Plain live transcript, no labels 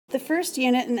The first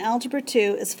unit in Algebra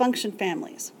 2 is function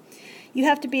families. You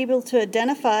have to be able to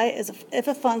identify if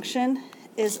a function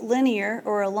is linear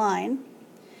or a line,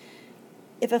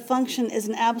 if a function is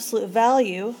an absolute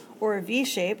value or a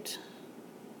V-shaped,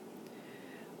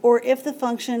 or if the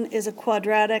function is a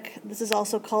quadratic. This is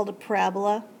also called a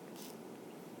parabola.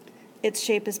 Its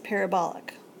shape is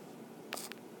parabolic.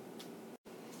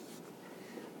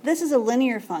 This is a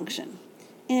linear function.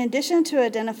 In addition to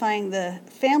identifying the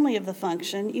family of the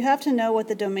function, you have to know what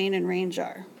the domain and range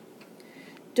are.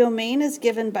 Domain is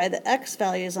given by the x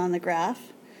values on the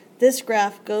graph. This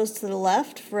graph goes to the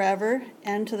left forever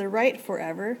and to the right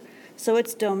forever, so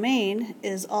its domain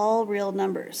is all real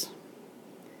numbers.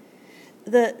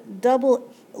 The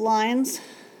double lines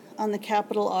on the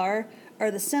capital R are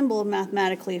the symbol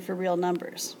mathematically for real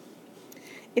numbers.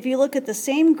 If you look at the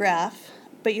same graph,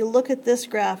 but you look at this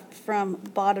graph from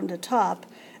bottom to top,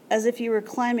 as if you were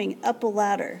climbing up a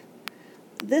ladder,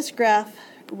 this graph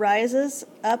rises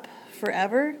up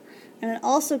forever, and it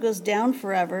also goes down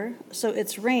forever, so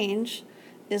its range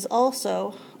is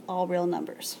also all real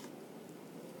numbers.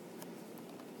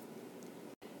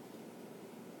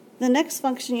 The next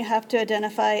function you have to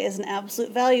identify is an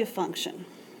absolute value function.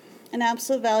 An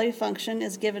absolute value function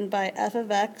is given by f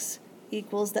of x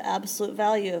equals the absolute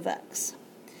value of x.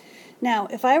 Now,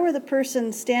 if I were the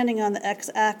person standing on the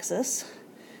x-axis,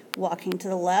 walking to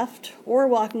the left or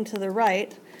walking to the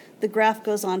right, the graph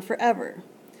goes on forever.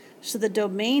 So the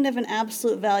domain of an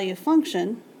absolute value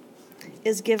function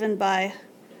is given by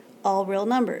all real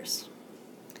numbers.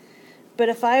 But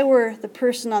if I were the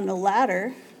person on the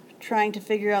ladder trying to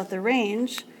figure out the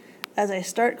range, as I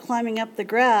start climbing up the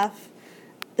graph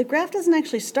doesn't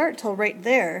actually start till right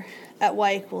there at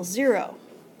y equals 0.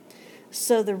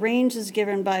 So the range is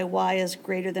given by y is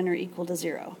greater than or equal to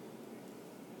 0.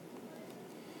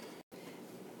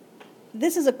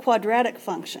 This is a quadratic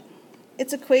function.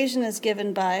 Its equation is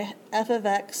given by f of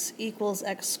x equals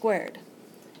x squared.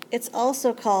 It's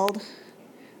also called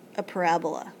a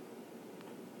parabola.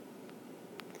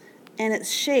 And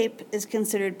its shape is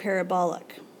considered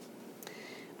parabolic.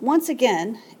 Once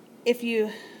again, if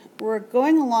you were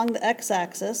going along the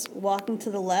x-axis, walking to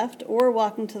the left or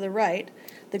walking to the right,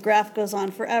 the graph goes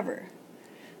on forever.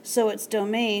 So its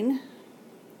domain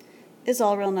is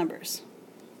all real numbers.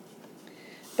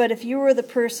 But if you were the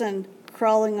person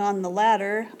crawling on the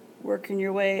ladder, working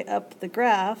your way up the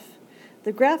graph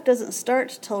doesn't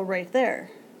start till right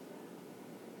there.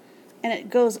 And it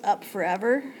goes up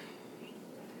forever.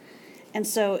 And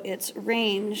so its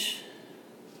range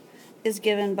is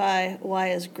given by y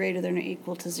is greater than or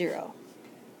equal to 0.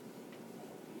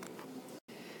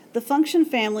 The function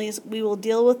families we will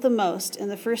deal with the most in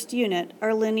the first unit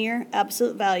are linear,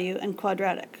 absolute value, and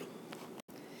quadratic.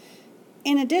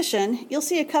 In addition, you'll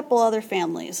see a couple other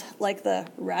families, like the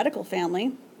radical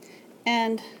family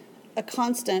and a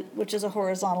constant, which is a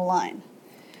horizontal line.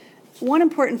 One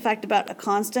important fact about a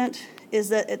constant is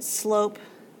that its slope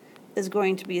is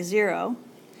going to be 0.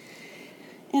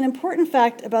 An important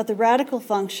fact about the radical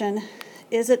function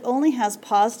is it only has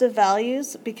positive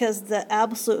values because the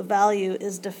absolute value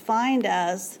is defined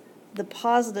as the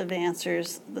positive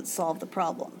answers that solve the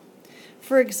problem.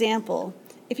 For example,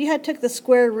 if you had took the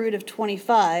square root of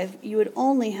 25, you would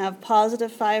only have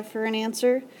positive 5 for an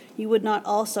answer. You would not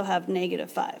also have negative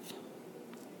 5.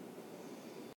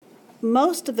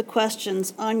 Most of the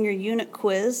questions on your unit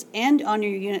quiz and on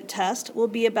your unit test will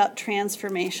be about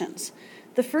transformations.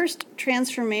 The first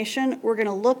transformation we're going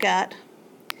to look at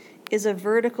is a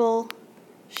vertical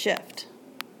shift.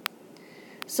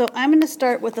 So I'm going to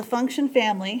start with the function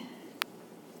family,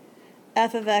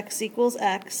 f of x equals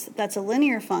x. That's a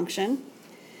linear function.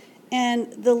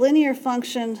 And the linear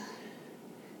function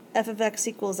f of x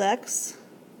equals x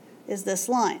is this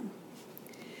line.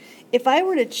 If I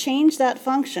were to change that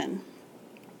function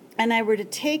and I were to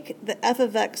take the f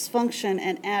of x function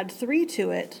and add 3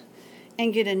 to it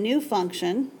and get a new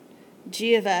function,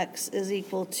 g of x is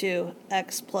equal to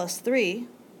x plus 3,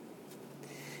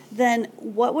 then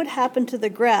what would happen to the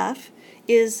graph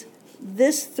is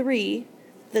this 3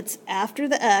 that's after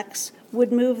the x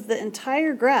would move the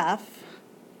entire graph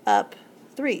up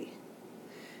 3.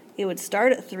 It would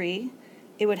start at 3,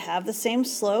 it would have the same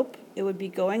slope, it would be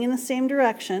going in the same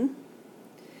direction.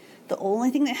 The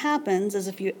only thing that happens is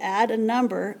if you add a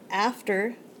number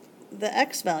after the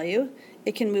x value,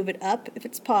 it can move it up if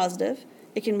it's positive,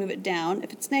 it can move it down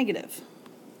if it's negative.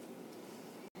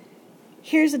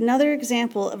 Here's another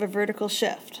example of a vertical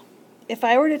shift. If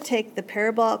I were to take the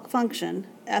parabolic function,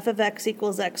 f of x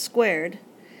equals x squared,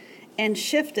 and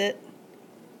shift it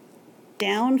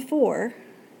down 4,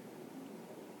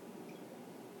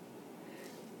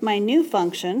 my new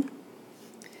function,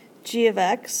 g of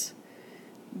x,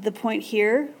 the point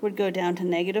here would go down to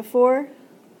 -4,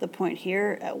 the point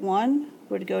here at 1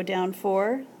 would go down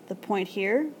 4, the point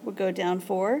here would go down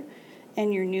 4,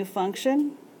 and your new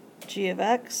function, g of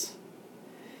x,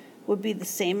 would be the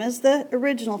same as the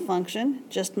original function,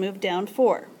 just moved down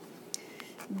 4.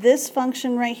 This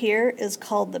function right here is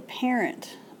called the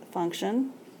parent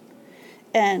function,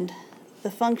 and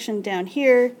the function down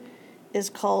here is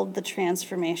called the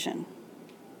transformation.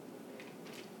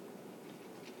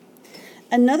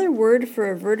 Another word for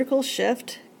a vertical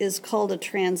shift is called a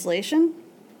translation,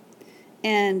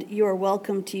 and you are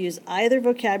welcome to use either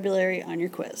vocabulary on your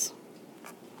quiz.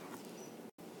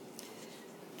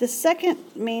 The second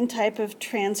main type of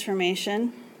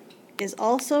transformation is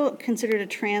also considered a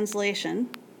translation,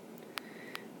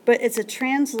 but it's a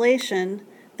translation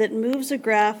that moves a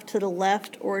graph to the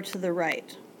left or to the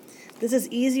right. This is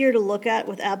easier to look at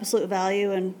with absolute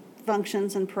value and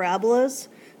functions and parabolas,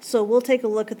 so we'll take a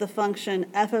look at the function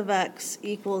f of x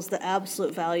equals the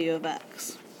absolute value of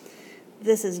x.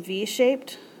 This is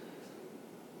V-shaped.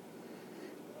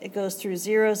 It goes through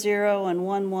 0, 0, and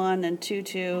 1, 1, and 2,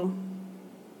 2.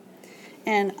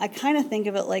 And I kind of think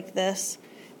of it like this.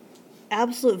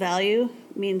 Absolute value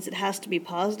means it has to be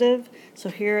positive. So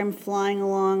here I'm flying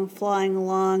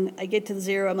along. I get to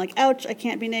 0, I'm like, ouch, I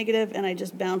can't be negative, and I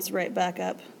just bounce right back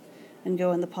up and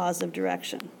go in the positive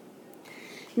direction.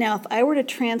 Now, if I were to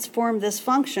transform this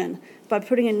function by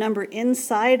putting a number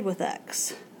inside with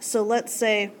x, so let's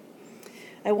say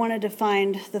I wanted to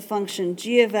find the function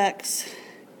g of x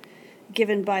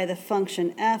given by the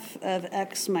function f of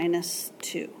x minus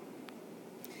 2.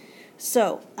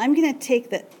 So I'm going to take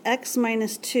the x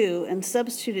minus 2 and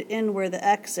substitute it in where the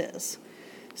x is.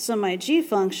 So my g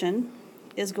function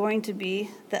is going to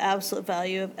be the absolute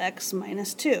value of x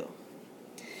minus 2.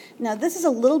 Now this is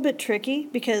a little bit tricky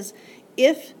because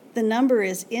if the number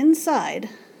is inside,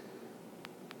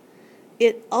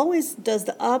 it always does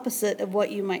the opposite of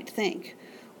what you might think.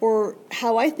 Or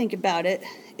how I think about it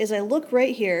is I look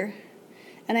right here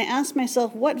and I ask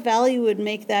myself what value would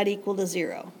make that equal to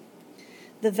 0.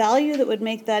 The value that would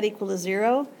make that equal to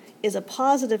 0 is a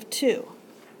positive 2.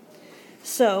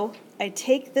 So I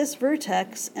take this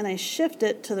vertex and I shift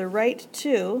it to the right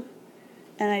 2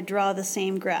 and I draw the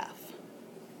same graph.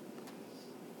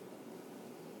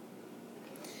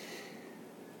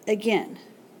 Again,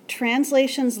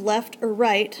 translations left or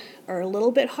right are a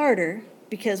little bit harder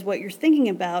because what you're thinking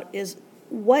about is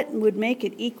what would make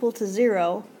it equal to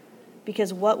 0,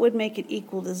 because what would make it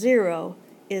equal to 0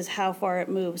 is how far it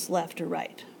moves left or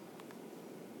right.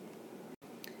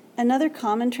 Another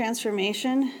common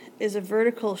transformation is a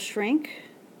vertical shrink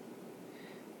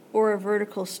or a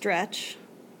vertical stretch.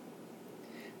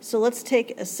 So let's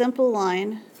take a simple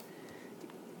line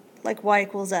like y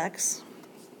equals x.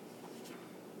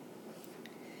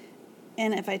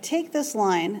 And if I take this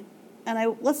line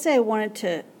and let's say I wanted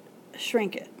to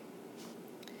shrink it.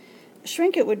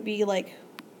 Shrink it would be like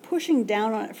pushing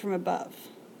down on it from above.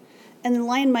 And the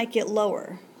line might get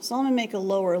lower. So I'm going to make a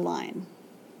lower line.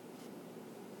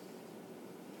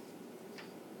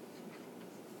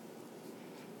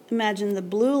 Imagine the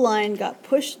blue line got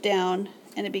pushed down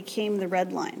and it became the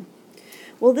red line.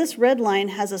 Well, this red line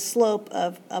has a slope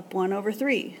of up 1 over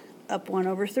 3, up 1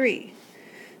 over 3.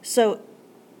 So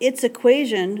its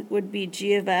equation would be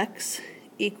g of x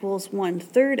equals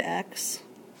 1/3 x.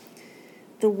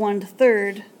 The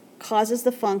 1/3 causes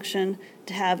the function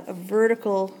to have a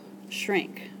vertical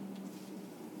shrink.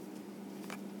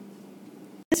 In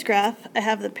this graph, I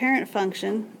have the parent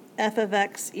function, f of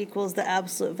x equals the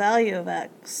absolute value of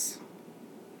x.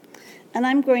 And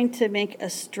I'm going to make a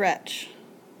stretch.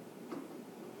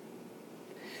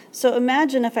 So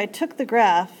imagine if I took the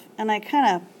graph and I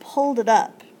kind of pulled it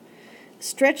up.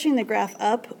 Stretching the graph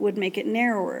up would make it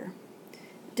narrower.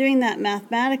 Doing that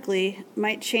mathematically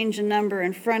might change a number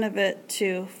in front of it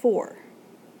to 4.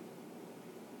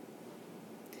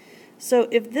 So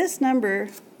if this number,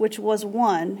 which was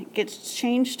 1, gets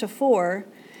changed to 4,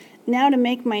 now to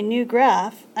make my new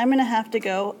graph, I'm going to have to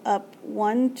go up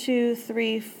 1, 2,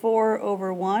 3, 4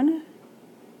 over 1.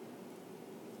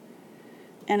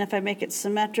 And if I make it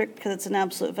symmetric because it's an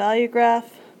absolute value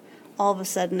graph, all of a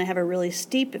sudden I have a really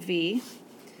steep V.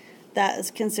 That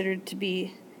is considered to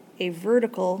be a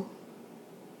vertical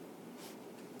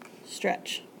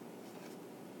stretch.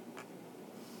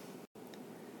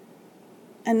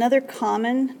 Another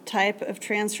common type of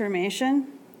transformation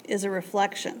is a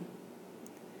reflection.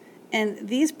 And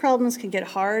these problems can get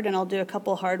hard, and I'll do a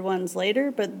couple hard ones later,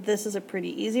 but this is a pretty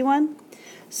easy one.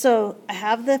 So I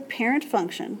have the parent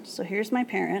function, so here's my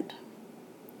parent,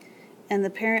 and the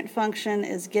parent function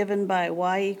is given by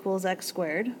y equals x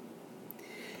squared.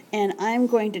 And I'm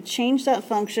going to change that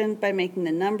function by making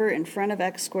the number in front of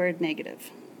x squared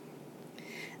negative.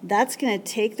 That's going to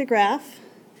take the graph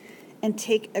and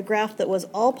take a graph that was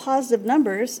all positive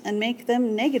numbers and make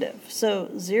them negative.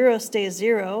 So 0 stays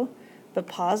 0, but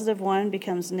positive 1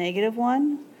 becomes negative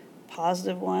 1,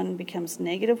 positive 1 becomes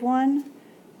negative 1,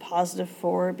 positive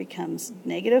 4 becomes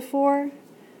negative 4,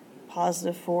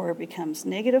 positive 4 becomes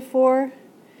negative 4,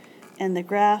 and the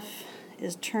graph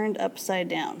is turned upside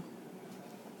down.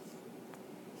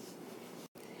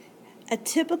 A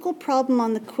typical problem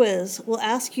on the quiz will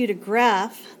ask you to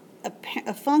graph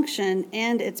a function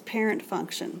and its parent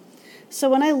function. So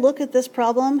when I look at this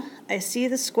problem, I see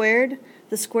the squared.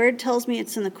 The squared tells me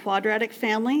it's in the quadratic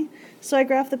family, so I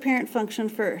graph the parent function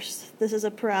first. This is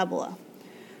a parabola.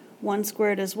 1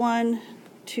 squared is 1,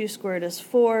 2 squared is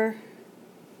 4.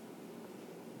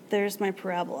 There's my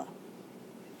parabola.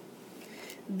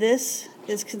 This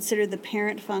is considered the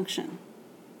parent function.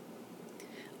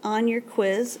 On your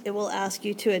quiz, it will ask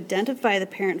you to identify the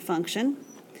parent function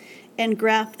and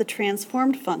graph the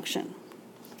transformed function.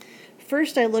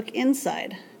 First, I look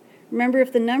inside. Remember,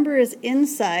 if the number is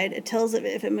inside, it tells it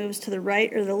if it moves to the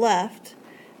right or the left.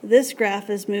 This graph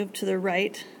is moved to the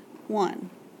right 1.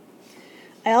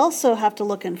 I also have to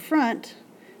look in front.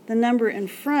 The number in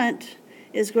front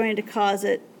is going to cause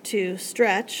it to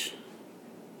stretch.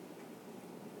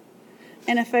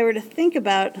 And if I were to think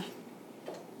about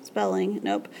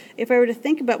if I were to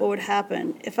think about what would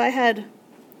happen, if I had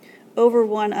over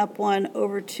 1 up 1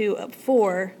 over 2 up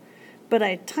 4, but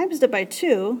I times it by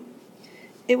 2,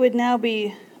 it would now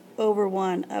be over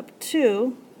 1 up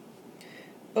 2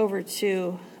 over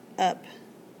 2 up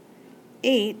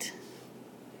 8.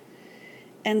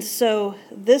 And so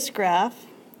this graph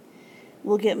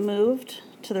will get moved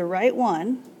to the right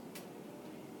 1.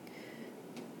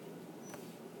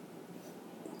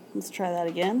 Let's try that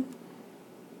again.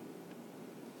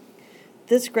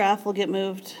 This graph will get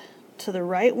moved to the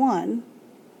right 1,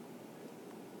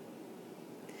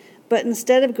 but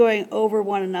instead of going over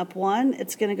 1 and up 1,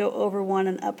 it's going to go over 1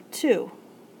 and up 2.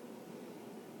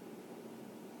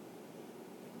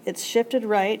 It's shifted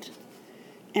right,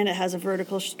 and it has a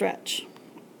vertical stretch.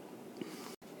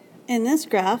 In this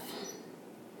graph,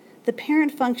 the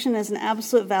parent function is an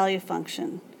absolute value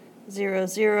function. 0,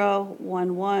 0,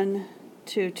 1, 1,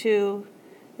 2, 2.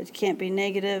 It can't be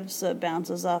negative, so it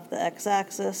bounces off the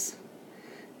x-axis.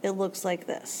 It looks like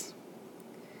this.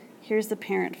 Here's the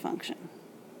parent function.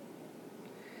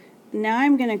 Now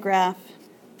I'm going to graph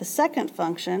the second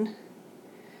function,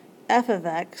 f of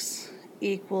x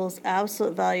equals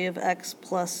absolute value of x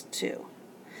plus 2.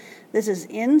 This is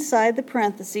inside the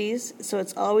parentheses, so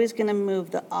it's always going to move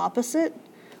the opposite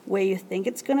way you think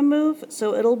it's going to move,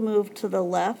 so it'll move to the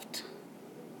left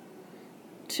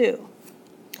 2.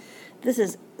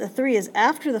 The 3 is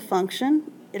after the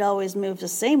function. It always moves the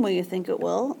same way you think it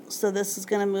will, so this is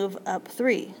going to move up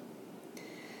 3.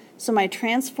 So my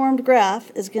transformed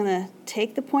graph is going to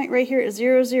take the point right here at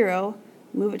 0, 0,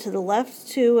 move it to the left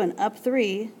 2 and up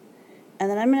 3, and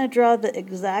then I'm going to draw the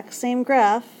exact same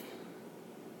graph.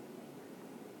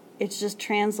 It's just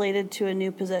translated to a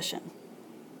new position.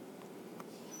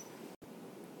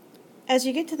 As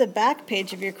you get to the back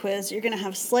page of your quiz, you're going to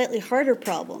have slightly harder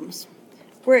problems,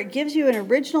 where it gives you an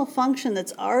original function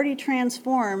that's already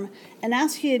transformed and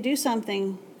asks you to do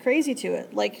something crazy to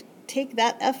it, like take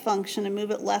that f function and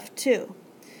move it left 2.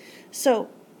 So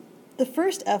the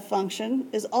first f function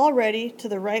is already to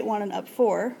the right 1 and up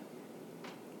 4,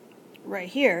 right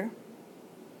here.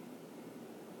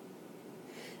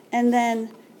 And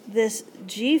then this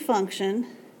g function,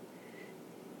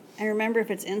 and remember,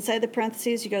 if it's inside the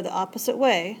parentheses, you go the opposite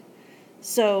way.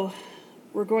 So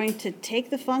we're going to take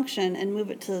the function and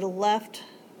move it to the left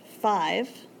 5,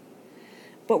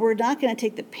 but we're not going to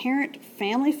take the parent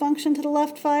family function to the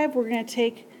left 5. We're going to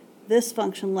take this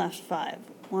function left 5.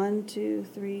 1, 2,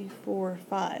 3, 4,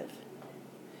 5.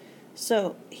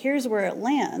 So here's where it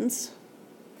lands.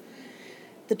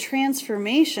 The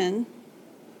transformation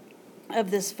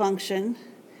of this function,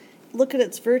 look at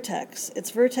its vertex. Its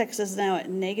vertex is now at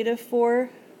 -4,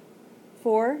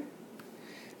 4.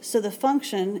 So the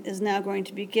function is now going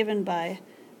to be given by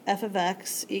f of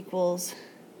x equals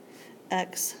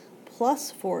x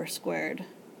plus 4 squared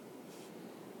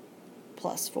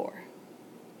plus 4.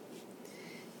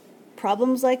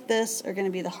 Problems like this are going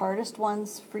to be the hardest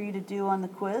ones for you to do on the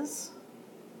quiz.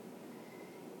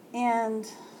 And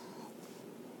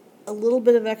a little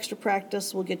bit of extra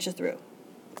practice will get you through.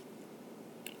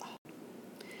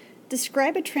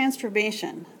 Describe a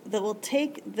transformation that will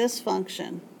take this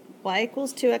function, y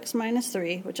equals 2x minus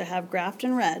 3, which I have graphed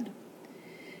in red,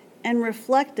 and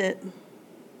reflect it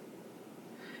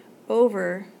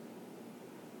over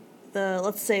the,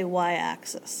 let's say,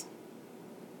 y-axis.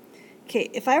 Okay,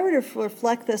 if I were to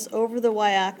reflect this over the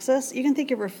y-axis, you can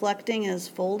think of reflecting as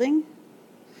folding.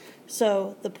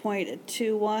 So the point at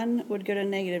 2, 1 would go to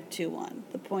negative 2, 1.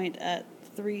 The point at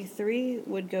 3, 3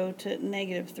 would go to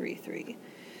negative 3, 3.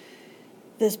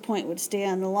 This point would stay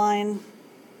on the line.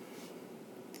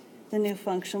 The new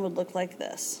function would look like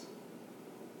this.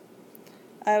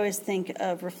 I always think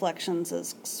of reflections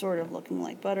as sort of looking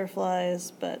like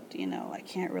butterflies, but you know, I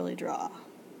can't really draw.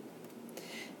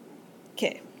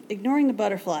 Okay, ignoring the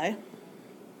butterfly,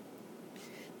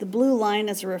 the blue line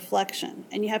is a reflection,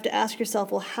 and you have to ask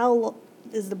yourself, well, how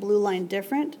is the blue line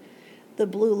different? The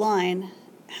blue line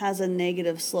has a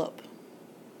negative slope,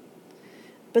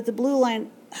 but the blue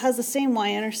line has the same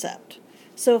y-intercept.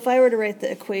 So if I were to write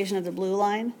the equation of the blue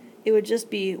line, it would just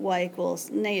be y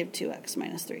equals negative 2x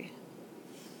minus 3.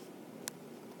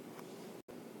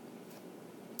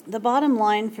 The bottom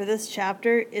line for this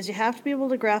chapter is you have to be able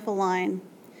to graph a line,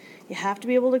 you have to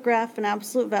be able to graph an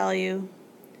absolute value,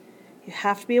 you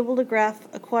have to be able to graph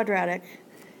a quadratic,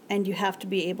 and you have to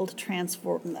be able to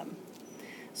transform them.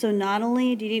 So not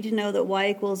only do you need to know that y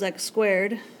equals x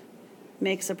squared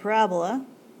makes a parabola,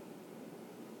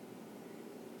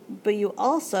 but you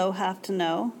also have to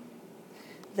know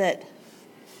that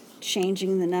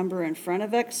changing the number in front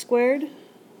of x squared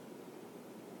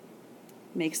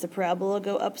makes the parabola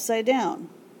go upside down.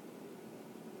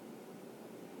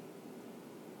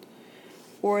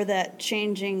 Or that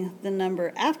changing the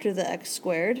number after the x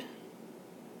squared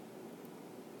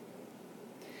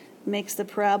makes the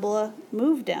parabola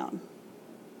move down.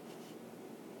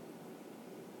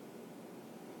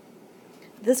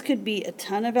 This could be a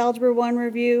ton of Algebra 1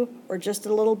 review or just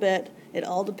a little bit. It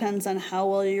all depends on how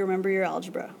well you remember your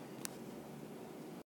algebra.